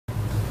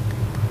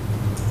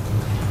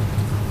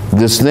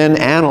This then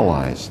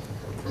analyzed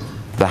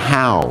the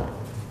how,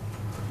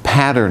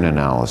 pattern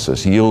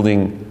analysis,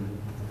 yielding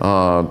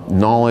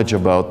knowledge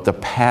about the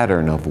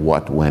pattern of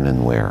what, when,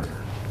 and where,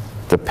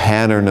 the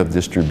pattern of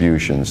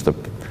distributions, the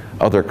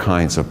other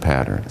kinds of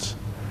patterns.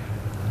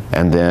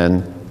 And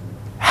then,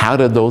 how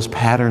did those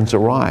patterns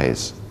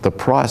arise? The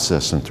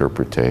process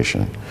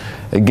interpretation.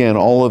 Again,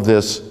 all of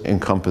this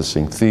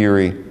encompassing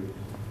theory.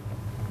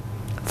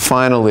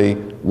 Finally,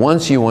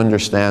 once you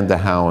understand the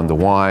how and the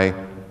why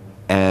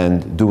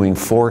and doing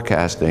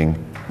forecasting,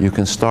 you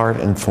can start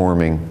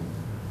informing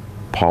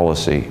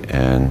policy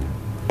and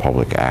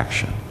public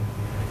action,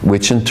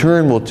 which in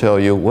turn will tell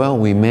you, well,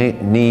 we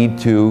might need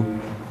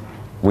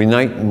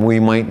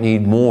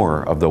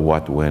more of the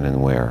what, when,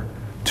 and where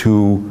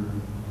to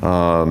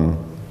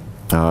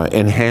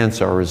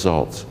enhance our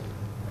results,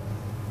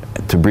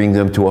 to bring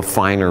them to a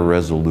finer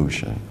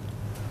resolution.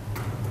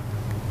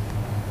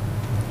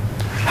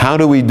 How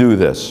do we do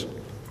this?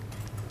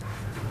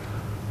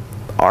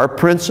 Our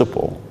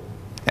principle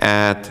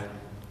at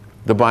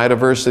the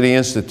Biodiversity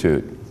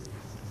Institute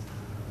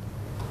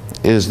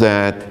is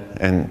that,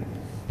 and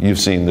you've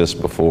seen this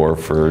before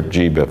for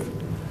GBIF,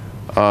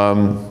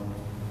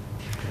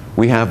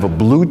 we have a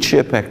blue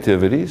chip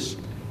activities,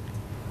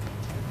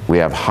 we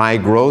have high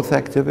growth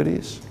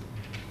activities,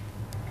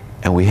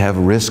 and we have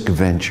risk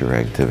venture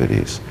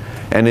activities.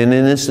 And in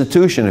an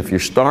institution, if you're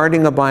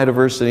starting a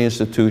biodiversity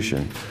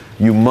institution,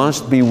 you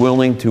must be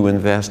willing to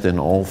invest in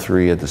all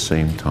three at the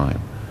same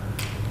time.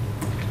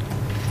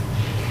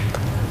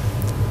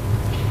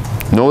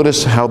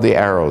 Notice how the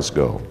arrows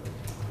go.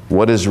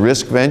 What is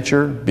risk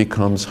venture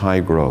becomes high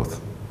growth,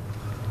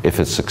 if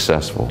it's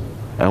successful.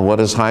 And what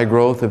is high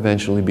growth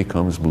eventually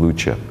becomes blue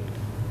chip.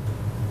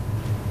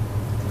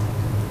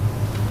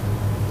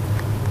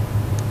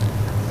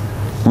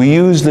 We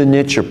use the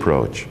niche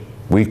approach.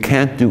 We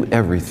can't do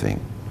everything.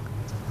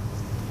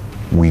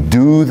 We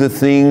do the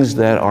things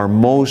that are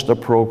most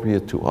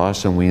appropriate to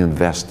us and we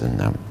invest in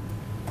them.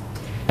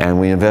 And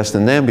we invest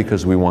in them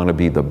because we want to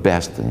be the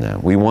best in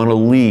them. We want to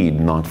lead,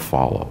 not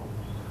follow.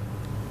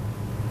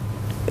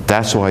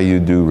 That's why you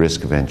do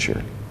risk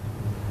venture,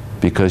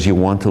 because you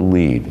want to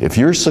lead. If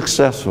you're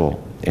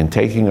successful in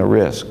taking a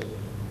risk,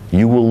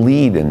 you will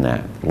lead in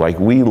that, like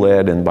we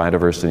led in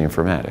biodiversity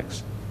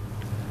informatics.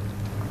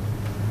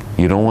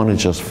 You don't want to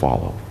just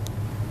follow.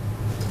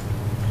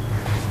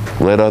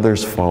 Let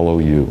others follow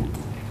you.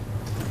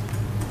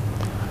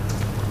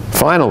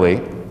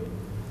 Finally,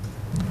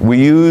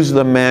 we use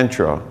the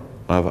mantra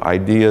of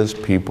ideas,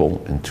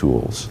 people, and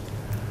tools.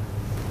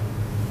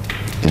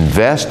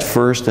 Invest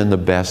first in the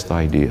best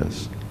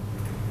ideas.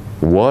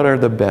 What are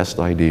the best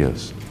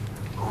ideas?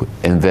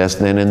 Invest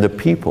then in the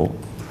people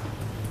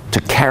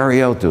to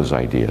carry out those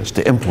ideas,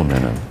 to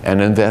implement them,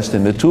 and invest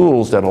in the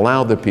tools that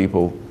allow the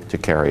people to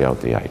carry out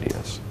the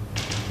ideas.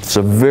 It's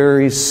a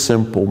very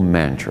simple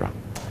mantra,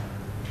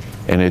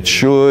 and it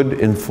should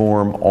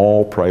inform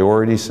all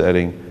priority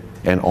setting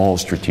and all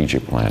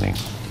strategic planning.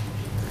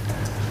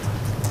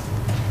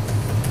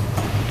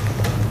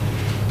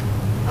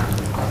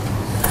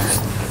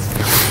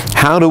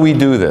 How do we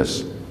do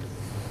this?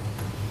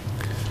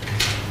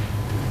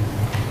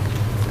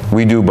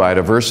 We do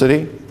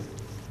biodiversity,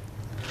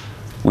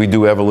 we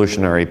do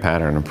evolutionary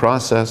pattern and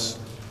process,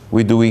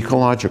 we do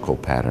ecological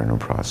pattern and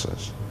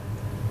process.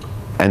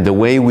 And the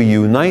way we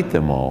unite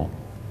them all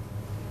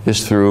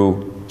is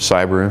through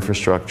cyber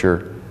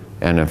infrastructure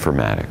and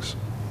informatics.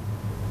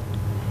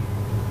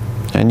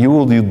 And you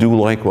will do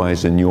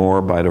likewise in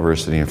your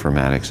biodiversity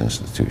informatics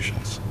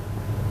institutions.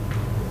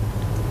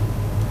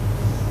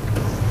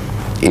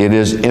 It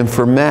is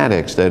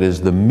informatics that is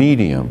the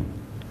medium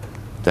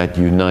that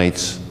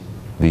unites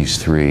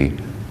these three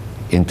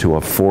into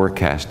a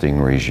forecasting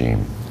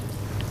regime.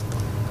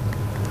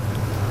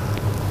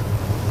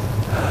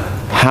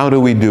 How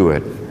do we do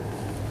it?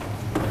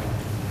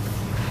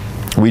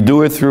 We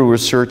do it through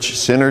research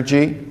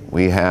synergy.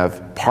 We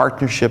have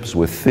partnerships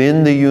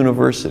within the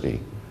university.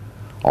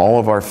 All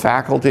of our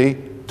faculty,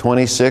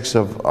 26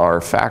 of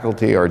our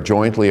faculty are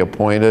jointly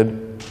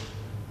appointed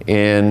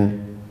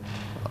in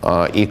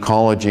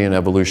ecology and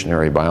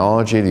evolutionary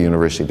biology, the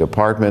university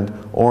department,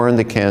 or in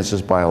the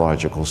Kansas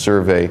Biological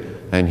Survey,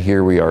 and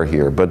here we are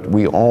here. But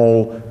we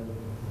all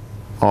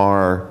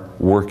are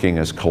working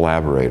as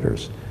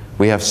collaborators.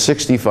 We have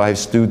 65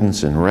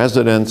 students in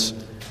residence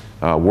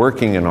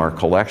working in our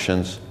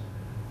collections,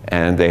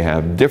 and they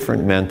have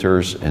different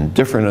mentors and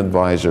different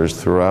advisors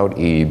throughout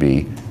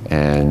EEB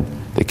and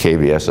the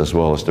KBS, as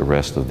well as the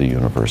rest of the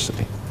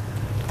university.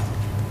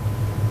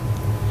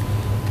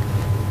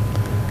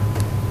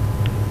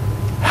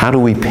 How do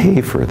we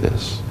pay for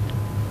this?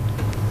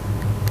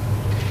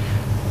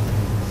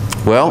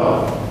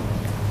 Well,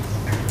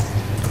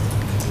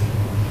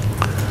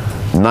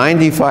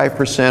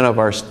 95% of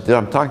our,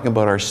 I'm talking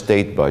about our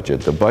state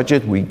budget, the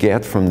budget we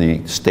get from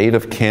the state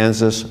of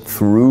Kansas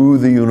through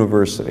the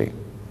university.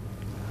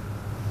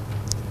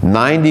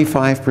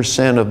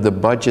 95% of the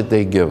budget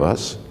they give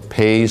us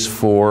pays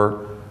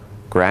for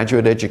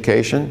Graduate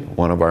education,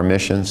 one of our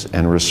missions,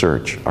 and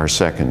research, our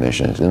second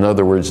mission. In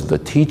other words, the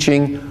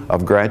teaching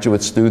of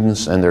graduate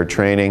students and their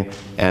training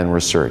and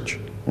research,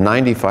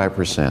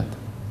 95%.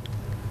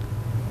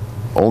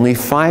 Only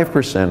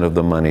 5% of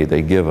the money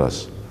they give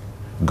us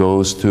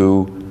goes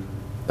to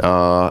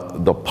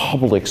the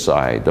public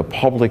side, the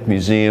public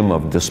museum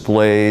of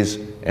displays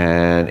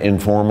and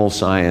informal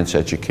science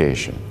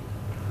education.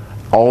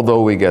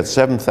 Although we get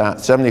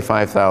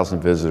 75,000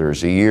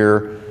 visitors a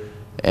year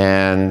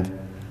and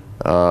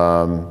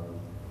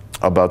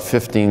about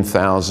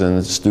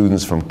 15,000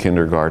 students from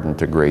kindergarten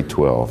to grade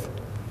 12,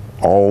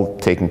 all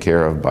taken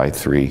care of by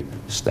 3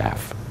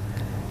 staff.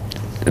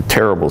 A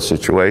terrible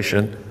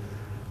situation.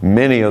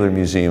 Many other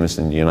museums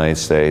in the United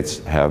States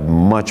have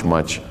much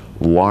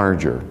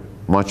larger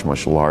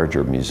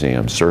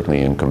museums,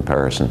 certainly in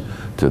comparison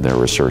to their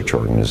research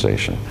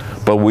organization.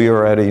 But we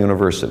are at a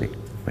university,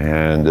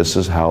 and this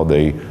is how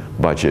the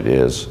budget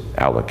is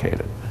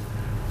allocated.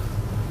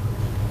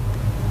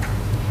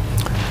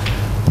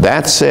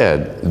 That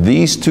said,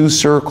 these 2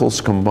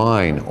 circles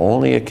combined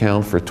only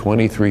account for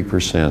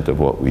 23% of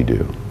what we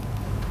do.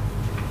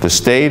 The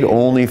state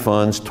only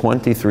funds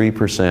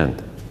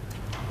 23%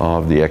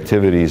 of the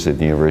activities at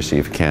the University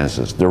of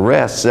Kansas. The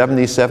rest,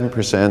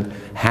 77%,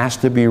 has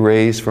to be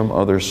raised from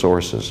other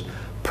sources.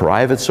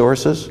 Private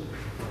sources,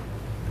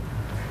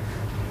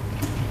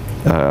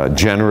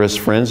 generous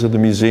friends of the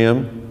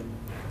museum,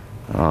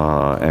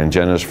 and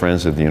generous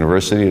friends of the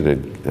university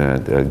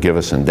that give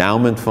us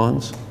endowment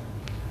funds,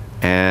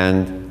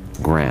 and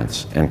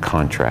grants and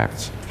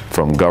contracts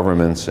from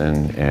governments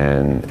and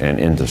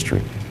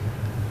industry.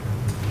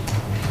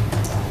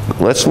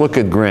 Let's look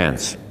at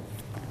grants.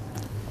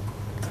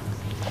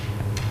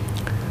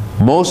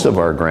 Most of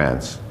our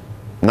grants,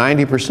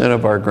 90%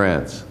 of our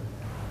grants,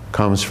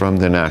 comes from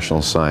the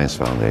National Science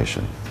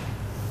Foundation.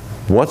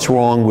 What's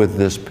wrong with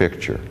this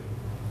picture?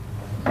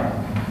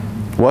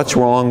 What's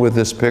wrong with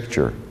this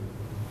picture?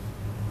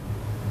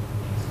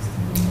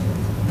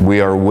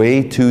 We are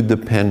way too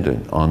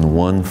dependent on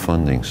one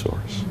funding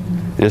source.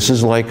 This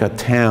is like a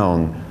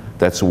town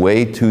that's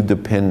way too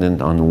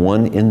dependent on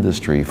one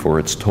industry for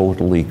its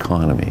total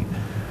economy.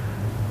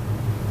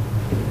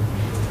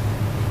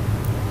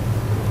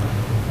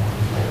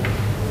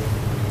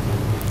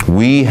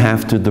 We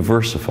have to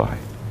diversify.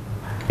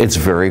 It's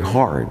very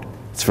hard.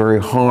 It's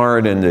very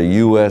hard in the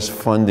US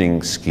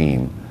funding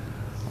scheme,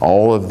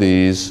 all of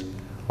these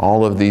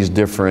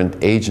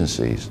different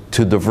agencies,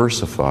 to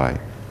diversify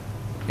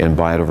in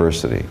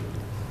biodiversity.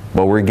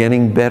 But we're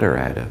getting better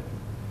at it.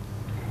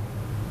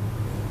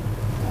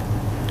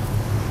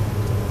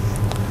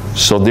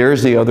 So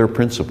there's the other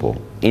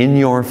principle. In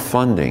your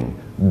funding,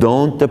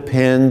 don't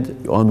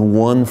depend on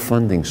one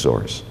funding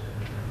source,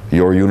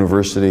 your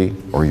university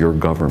or your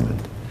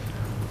government.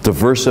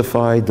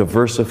 Diversify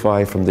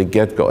from the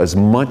get-go as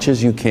much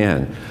as you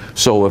can.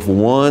 So if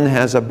one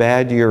has a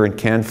bad year and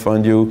can't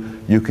fund you,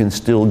 you can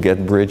still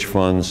get bridge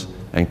funds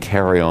and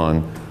carry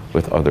on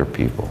with other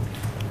people.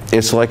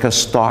 It's like a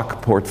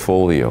stock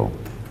portfolio,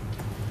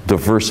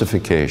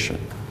 diversification.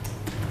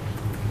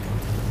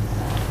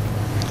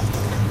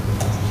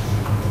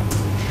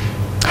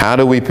 How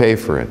do we pay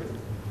for it?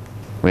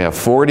 We have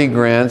 40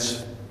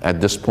 grants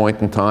at this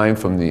point in time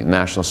from the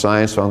National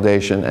Science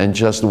Foundation and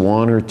just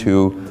 1 or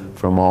 2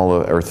 from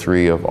or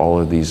 3 of all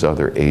of these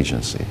other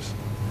agencies.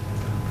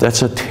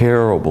 That's a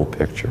terrible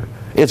picture.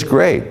 It's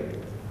great.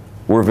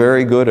 We're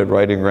very good at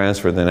writing grants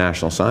for the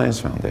National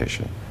Science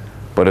Foundation.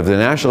 But if the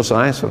National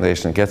Science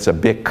Foundation gets a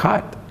big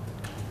cut,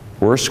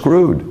 we're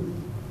screwed.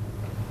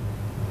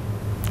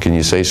 Can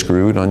you say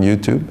screwed on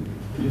YouTube?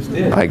 You just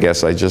did. I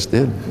guess I just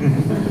did.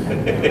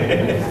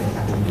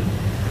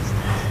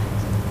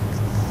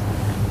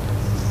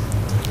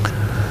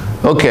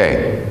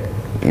 Okay.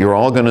 You're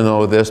all going to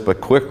know this, but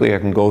quickly I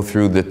can go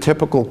through the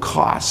typical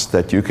costs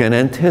that you can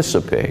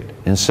anticipate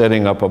in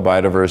setting up a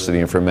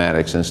biodiversity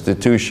informatics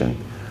institution.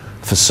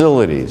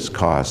 Facilities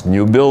cost,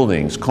 new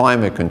buildings,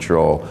 climate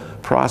control,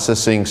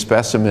 processing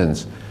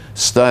specimens,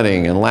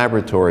 studying and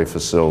laboratory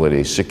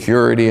facilities,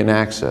 security and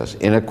access,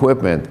 in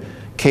equipment,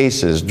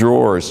 cases,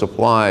 drawers,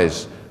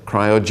 supplies,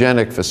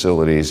 cryogenic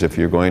facilities if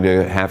you're going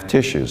to have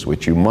tissues,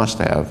 which you must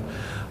have,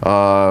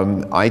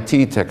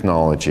 IT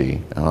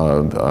technology,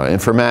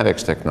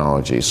 informatics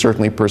technology,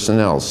 certainly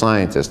personnel,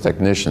 scientists,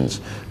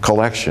 technicians,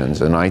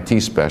 collections, and IT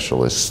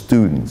specialists,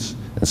 students,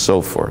 and so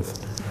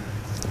forth.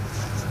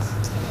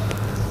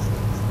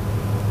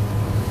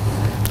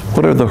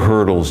 What are the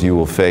hurdles you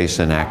will face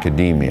in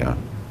academia?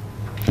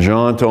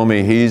 Jean told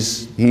me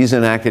he's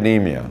in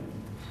academia.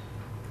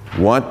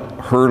 What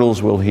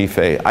hurdles will he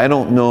face? I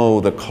don't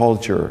know the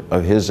culture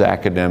of his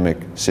academic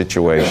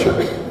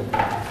situation,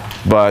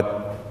 but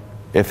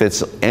if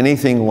it's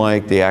anything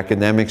like the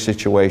academic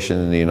situation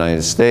in the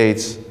United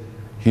States,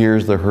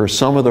 here's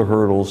some of the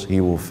hurdles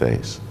he will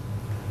face.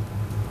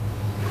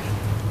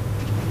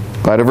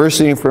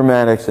 Biodiversity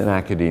informatics in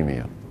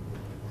academia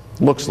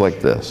looks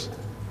like this.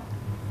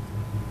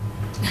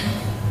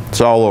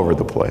 It's all over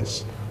the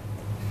place.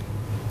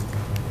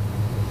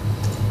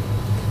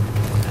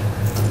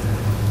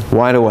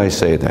 Why do I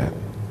say that?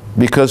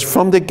 Because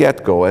from the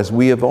get-go, as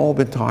we have all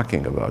been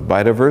talking about,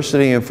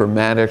 biodiversity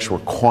informatics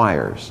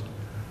requires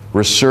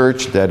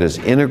research that is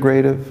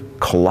integrative,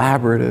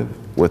 collaborative,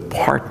 with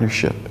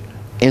partnership,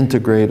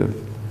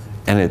 integrative,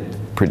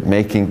 and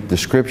making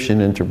description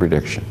into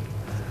prediction.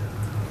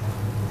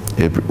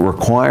 It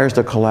requires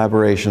the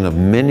collaboration of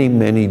many,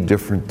 many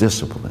different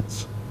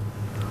disciplines.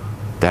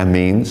 That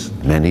means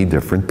many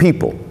different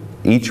people,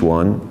 each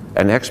one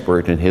an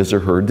expert in his or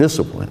her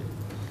discipline.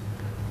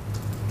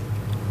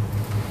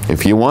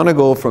 If you want to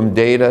go from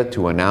data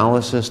to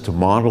analysis to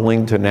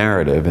modeling to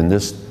narrative in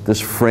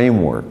this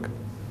framework,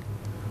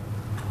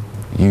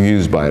 you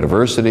use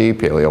biodiversity,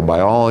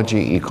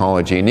 paleobiology,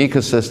 ecology and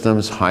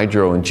ecosystems,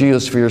 hydro and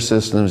geosphere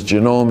systems,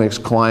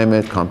 genomics,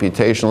 climate,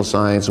 computational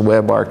science,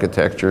 web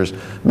architectures,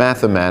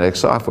 mathematics,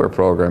 software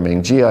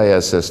programming,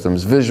 GIS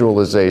systems,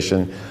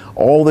 visualization,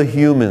 all the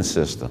human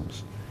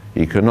systems,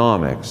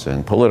 economics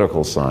and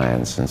political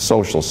science and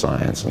social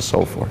science and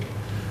so forth.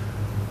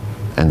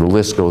 And the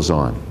list goes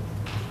on.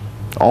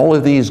 All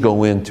of these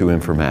go into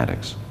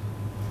informatics,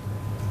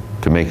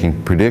 to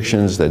making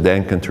predictions that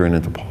then can turn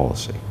into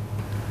policy.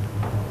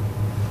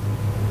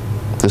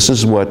 This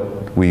is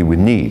what we would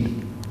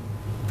need.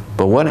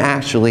 But what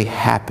actually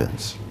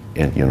happens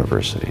in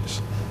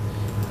universities?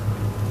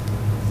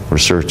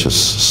 Research is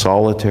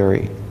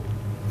solitary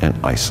and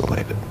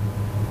isolated.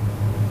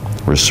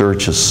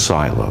 Research is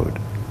siloed.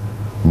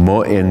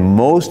 In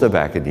most of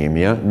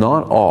academia,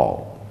 not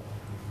all,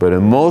 but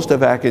in most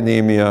of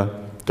academia,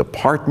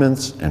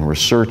 departments and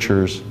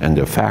researchers and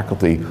their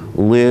faculty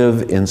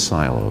live in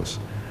silos.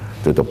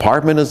 The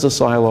department is a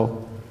silo,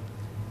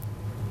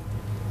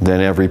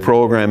 then every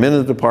program in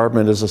the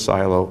department is a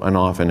silo, and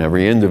often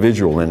every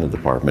individual in the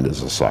department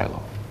is a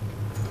silo.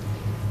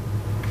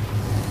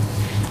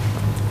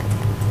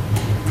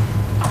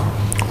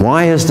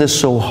 Why is this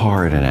so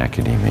hard in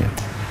academia?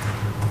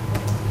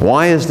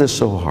 Why is this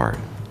so hard?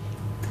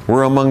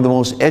 We're among the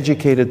most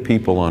educated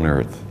people on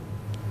earth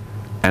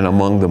and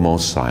among the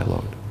most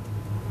siloed.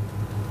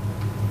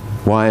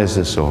 Why is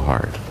this so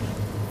hard?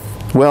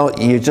 Well,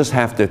 you just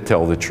have to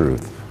tell the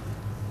truth.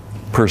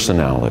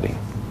 Personality.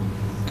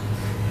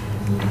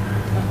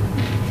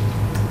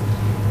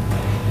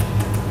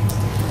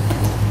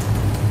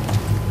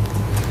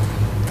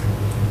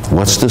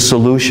 What's the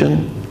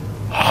solution?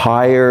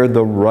 Hire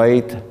the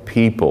right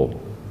people.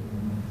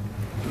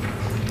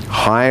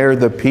 Hire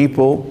the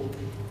people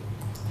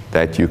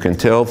that you can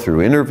tell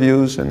through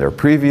interviews and their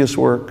previous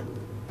work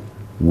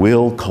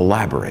will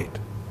collaborate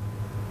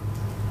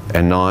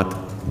and not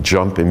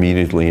jump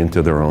immediately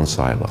into their own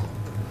silo.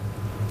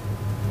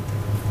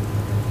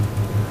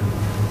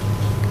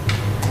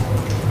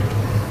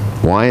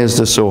 Why is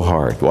this so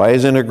hard? Why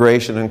is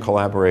integration and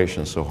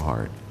collaboration so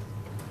hard?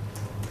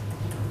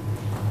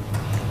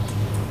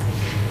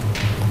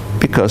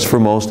 Because for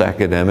most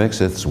academics,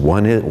 it's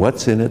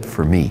what's in it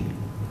for me?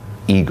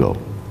 Ego,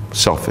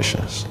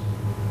 selfishness.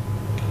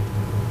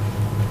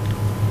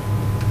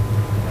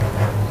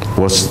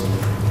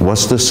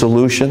 What's the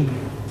solution?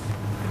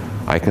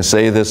 I can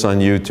say this on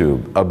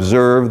YouTube.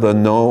 Observe the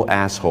no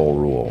asshole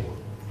rule.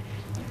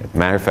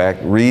 Matter of fact,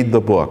 read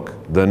the book,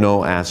 The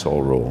No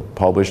Asshole Rule,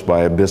 published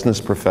by a business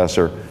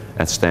professor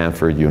at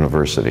Stanford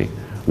University.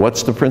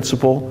 What's the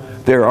principle?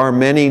 There are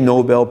many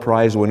Nobel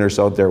Prize winners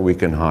out there we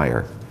can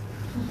hire.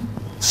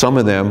 Some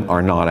of them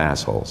are not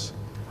assholes.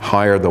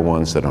 Hire the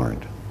ones that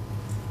aren't.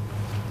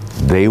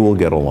 They will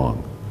get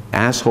along.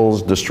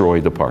 Assholes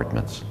destroy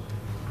departments.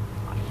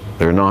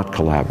 They're not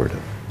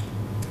collaborative.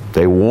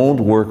 They won't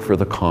work for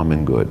the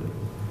common good.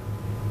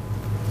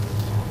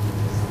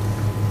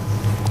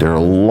 There are a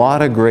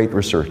lot of great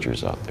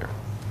researchers out there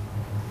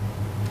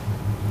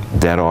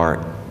that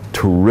are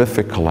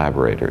terrific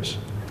collaborators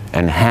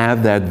and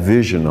have that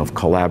vision of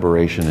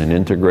collaboration and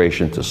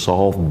integration to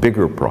solve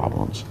bigger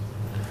problems.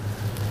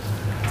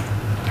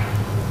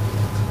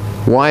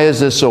 Why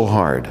is this so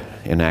hard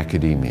in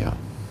academia?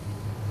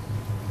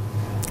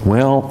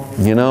 Well,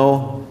 you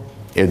know,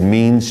 it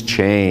means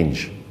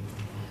change.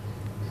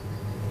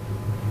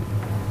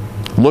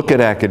 Look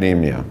at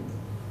academia.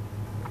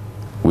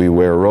 We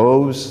wear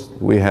robes,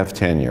 we have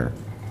tenure.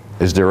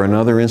 Is there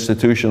another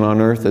institution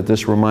on earth that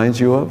this reminds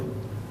you of?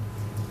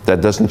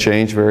 That doesn't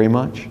change very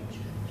much?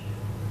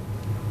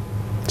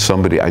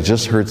 I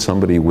just heard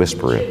somebody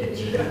whisper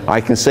it. I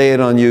can say it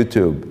on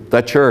YouTube.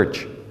 The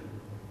church.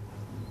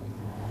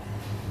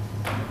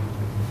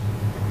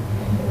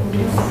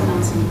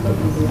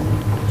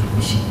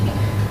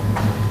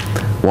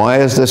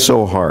 Why is this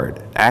so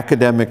hard?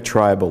 Academic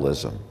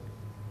tribalism.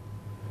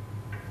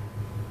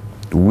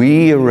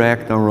 We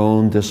erect our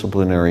own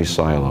disciplinary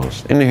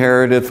silos,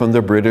 inherited from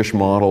the British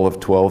model of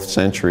 12th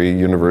century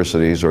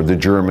universities or the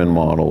German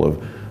model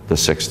of the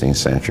 16th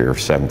century or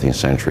 17th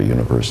century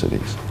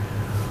universities.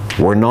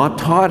 We're not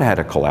taught how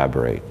to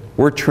collaborate.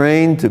 We're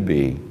trained to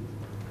be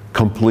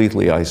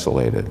completely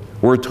isolated.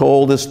 We're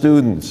told as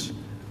students,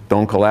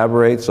 don't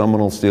collaborate,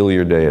 someone will steal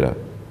your data.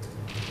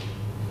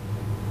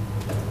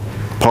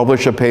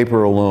 Publish a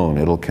paper alone,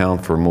 it'll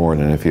count for more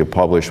than if you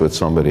publish with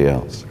somebody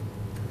else.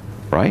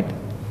 right?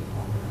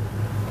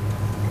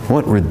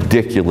 What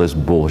ridiculous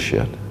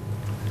bullshit.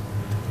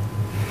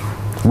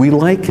 We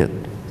like it.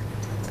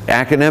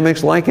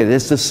 Academics like it.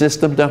 It's the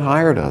system that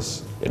hired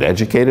us. It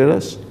educated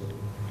us.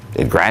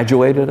 It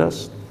graduated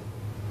us.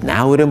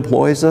 Now it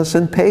employs us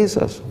and pays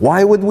us.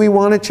 Why would we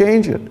want to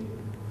change it?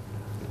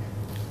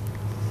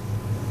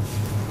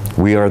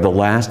 We are the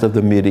last of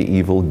the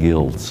medieval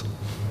guilds.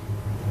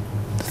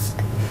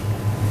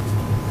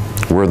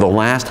 We're the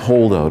last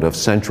holdout of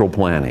central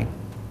planning.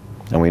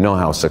 And we know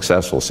how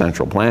successful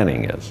central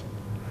planning is.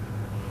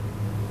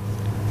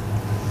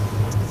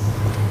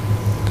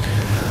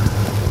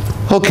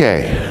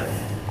 Okay,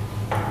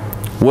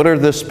 what are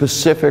the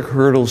specific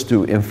hurdles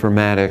to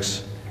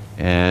informatics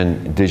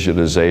and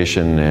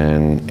digitization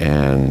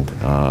and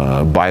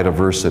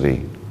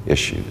biodiversity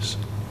issues?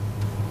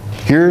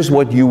 Here's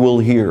what you will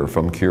hear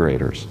from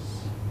curators.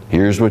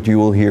 Here's what you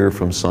will hear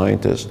from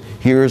scientists.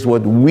 Here's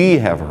what we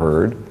have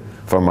heard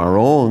from our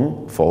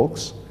own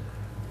folks.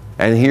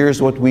 And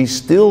here's what we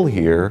still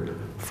hear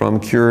from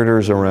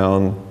curators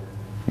around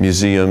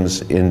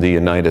museums in the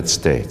United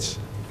States.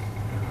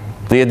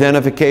 The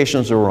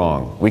identifications are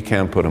wrong. We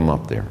can't put them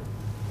up there.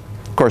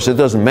 Of course, it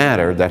doesn't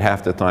matter that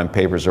half the time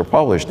papers are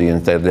published, the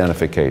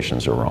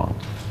identifications are wrong.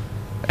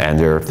 And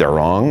if they're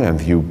wrong,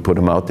 and if you put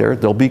them out there,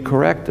 they'll be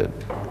corrected.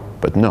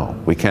 But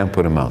no, we can't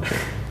put them out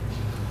there.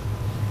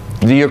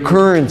 The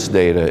occurrence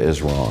data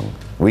is wrong.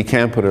 We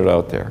can't put it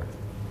out there.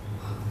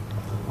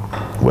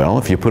 Well,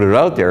 if you put it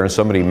out there and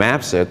somebody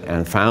maps it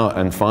and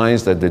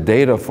finds that the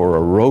data for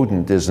a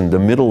rodent is in the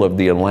middle of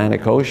the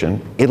Atlantic Ocean,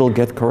 it'll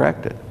get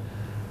corrected.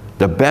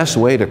 The best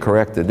way to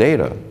correct the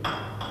data,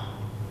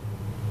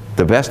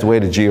 the best way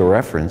to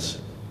georeference,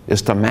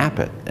 is to map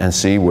it and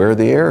see where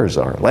the errors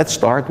are. Let's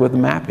start with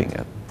mapping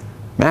it.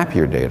 Map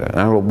your data.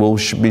 And we'll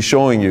be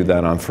showing you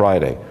that on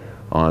Friday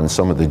on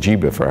some of the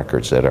GBIF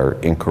records that are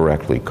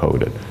incorrectly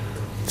coded.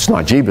 It's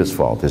not GBIF's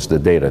fault, it's the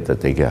data that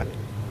they get.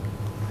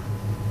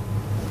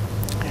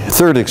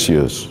 Third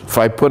excuse, if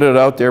I put it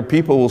out there,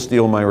 people will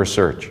steal my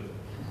research.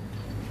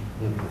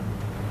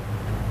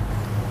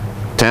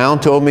 Town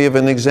told me of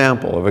an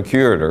example of a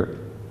curator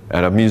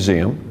at a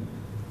museum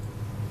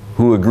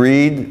who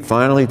agreed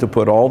finally to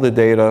put all the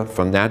data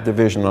from that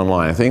division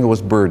online. I think it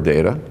was bird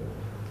data,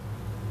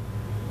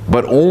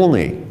 but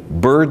only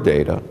bird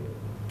data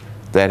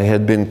that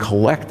had been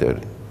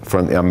collected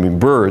from,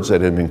 birds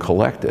that had been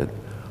collected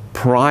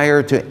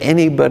prior to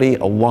anybody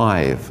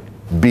alive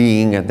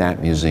being at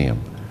that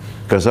museum.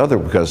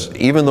 Because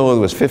even though it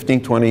was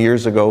 15, 20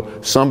 years ago,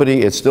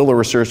 it's still a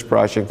research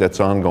project that's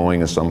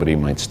ongoing and somebody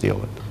might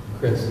steal it.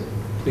 Chris,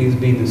 please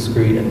be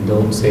discreet and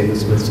don't say the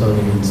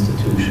Smithsonian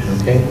Institution,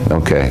 okay?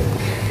 Okay.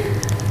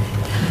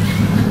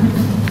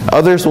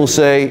 Others will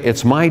say,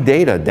 it's my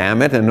data,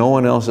 damn it, and no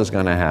one else is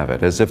going to have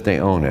it, as if they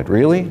own it.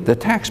 Really? The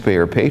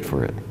taxpayer paid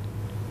for it.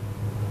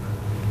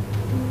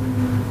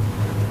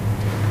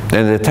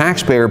 And the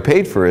taxpayer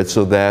paid for it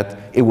so that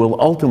it will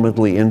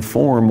ultimately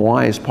inform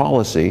wise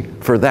policy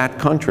for that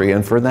country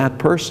and for that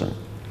person.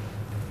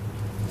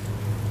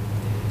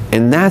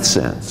 In that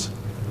sense,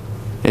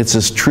 it's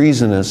as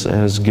treasonous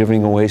as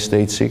giving away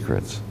state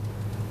secrets.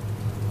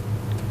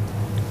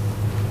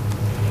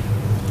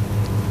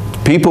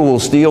 People will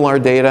steal our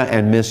data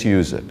and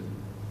misuse it.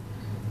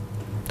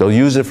 They'll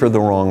use it for the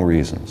wrong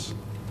reasons.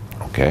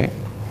 Okay?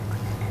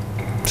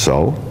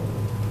 So,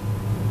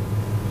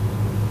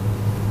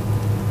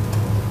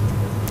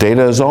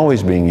 data is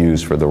always being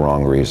used for the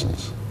wrong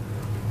reasons.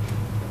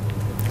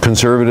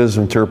 Conservatives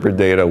interpret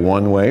data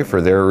one way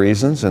for their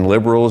reasons, and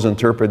liberals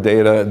interpret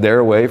data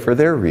their way for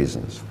their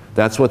reasons.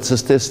 That's what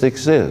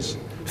statistics is.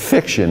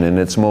 Fiction in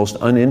its most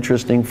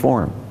uninteresting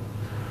form.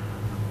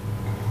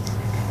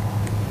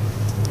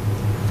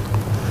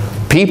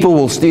 People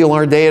will steal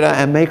our data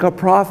and make a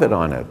profit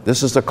on it.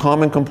 This is a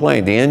common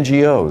complaint. The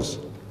NGOs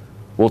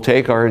will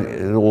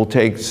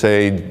take,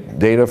 say,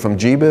 data from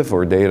GBIF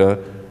or data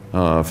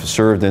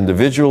served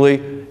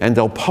individually, and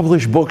they'll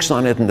publish books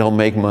on it and they'll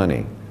make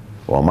money.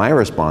 Well, my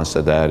response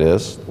to that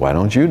is, why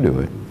don't you do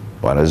it?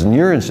 Why doesn't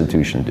your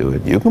institution do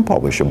it? You can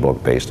publish a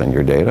book based on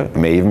your data. It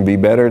may even be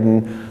better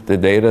than the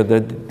data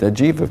that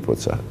GBIF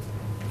puts out.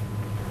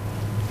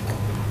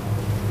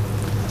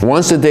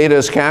 Once the data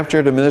is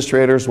captured,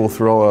 administrators will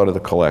throw out the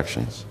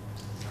collections.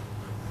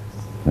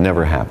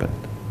 Never happened.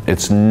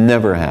 It's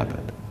never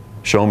happened.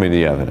 Show me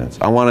the evidence.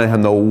 I want to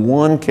know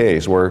one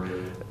case where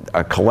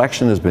a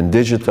collection has been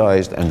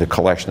digitized and the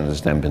collection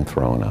has then been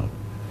thrown out.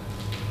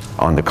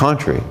 On the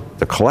contrary,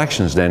 the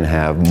collections then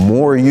have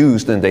more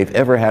use than they've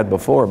ever had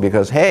before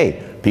because,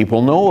 hey,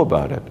 people know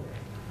about it.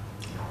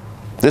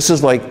 This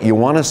is like, you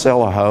want to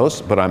sell a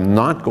house, but I'm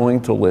not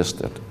going to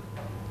list it.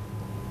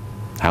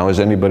 How does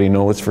anybody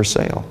know it's for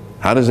sale?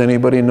 How does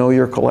anybody know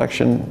your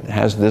collection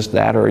has this,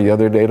 that, or the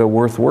other data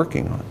worth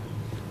working on?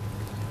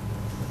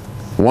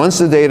 Once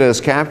the data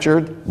is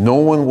captured, no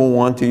one will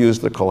want to use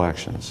the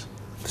collections.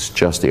 It's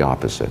just the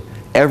opposite.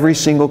 Every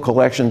single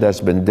collection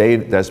that's been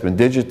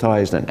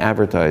digitized and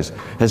advertised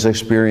has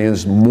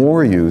experienced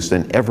more use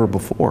than ever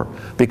before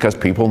because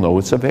people know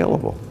it's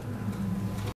available.